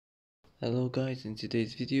Hello guys, in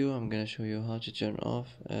today's video I'm gonna show you how to turn off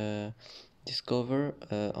Discover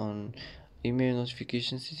on email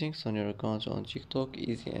notification settings on your account on TikTok.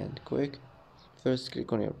 Easy and quick. First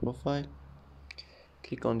click on your profile,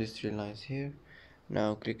 click on these three lines here.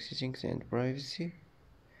 Now click settings and privacy,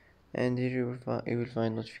 and here you will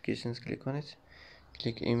find notifications. Click on it,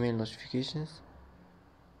 click email notifications,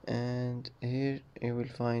 and here you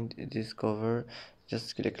will find Discover.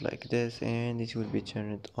 Just click like this and it will be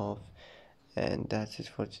turned off. And that's it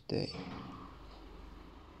for today.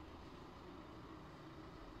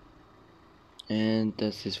 And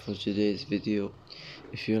that's it for today's video.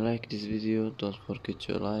 If you like this video, don't forget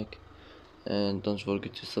to like and don't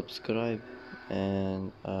forget to subscribe,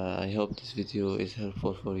 and I hope this video is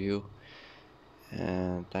helpful for you,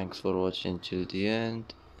 and thanks for watching till the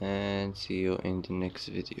end, and see you in the next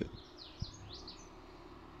video.